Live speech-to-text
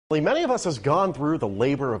Many of us has gone through the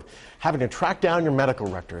labor of having to track down your medical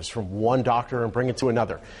records from one doctor and bring it to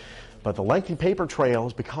another. But the lengthy paper trail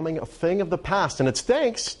is becoming a thing of the past, and it's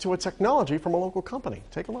thanks to a technology from a local company.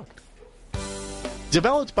 Take a look.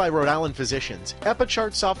 Developed by Rhode Island physicians,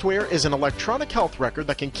 EpiChart software is an electronic health record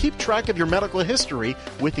that can keep track of your medical history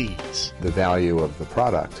with ease. The value of the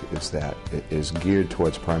product is that it is geared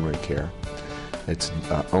towards primary care. It's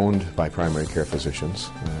owned by primary care physicians,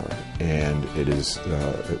 and it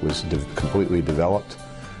was completely developed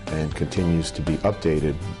and continues to be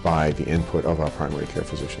updated by the input of our primary care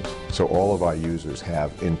physicians. So all of our users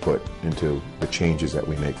have input into the changes that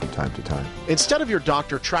we make from time to time. Instead of your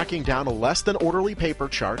doctor tracking down a less than orderly paper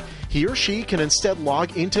chart, he or she can instead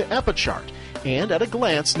log into EpiChart and at a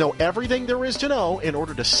glance know everything there is to know in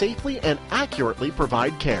order to safely and accurately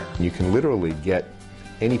provide care. You can literally get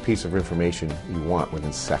any piece of information you want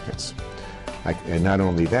within seconds. And not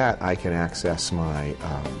only that, I can access my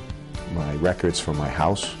records from my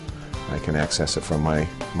house. I can access it from my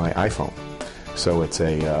iPhone. So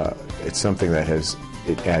it's something that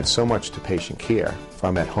it adds so much to patient care. If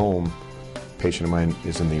I'm at home, a patient of mine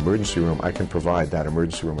is in the emergency room, I can provide that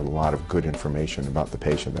emergency room with a lot of good information about the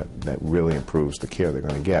patient that really improves the care they're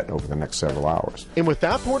going to get over the next several hours. And with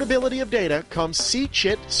that portability of data comes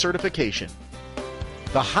C-CHIT certification,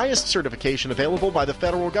 the highest certification available by the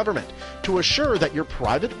federal government to assure that your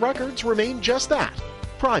private records remain just that,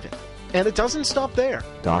 private. And it doesn't stop there.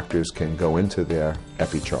 Doctors can go into their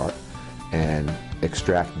EpiChart and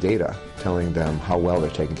extract data telling them how well they're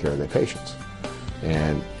taking care of their patients.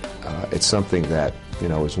 And it's something that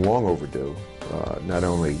is long overdue. Not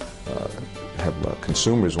only have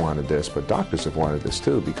consumers wanted this, but doctors have wanted this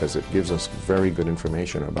too, because it gives us very good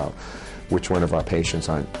information about which one of our patients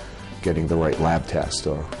aren't getting the right lab test,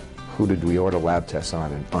 or who did we order lab tests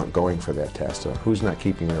on and aren't going for their test, or who's not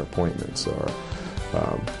keeping their appointments, or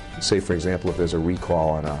say, for example, if there's a recall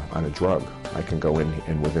on a drug, I can go in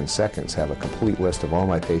and within seconds have a complete list of all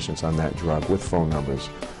my patients on that drug with phone numbers,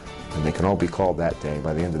 and they can all be called that day.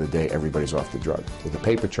 By the end of the day, everybody's off the drug. With a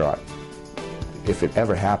paper chart, if it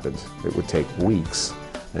ever happened, it would take weeks,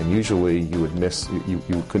 and usually you would miss,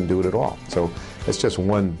 you couldn't do it at all. So it's just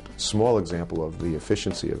one small example of the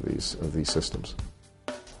efficiency of these systems.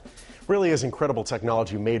 Really is incredible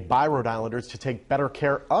technology made by Rhode Islanders to take better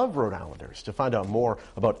care of Rhode Islanders. To find out more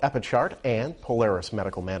about EpiChart and Polaris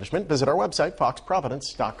Medical Management, visit our website,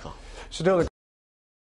 foxprovidence.com.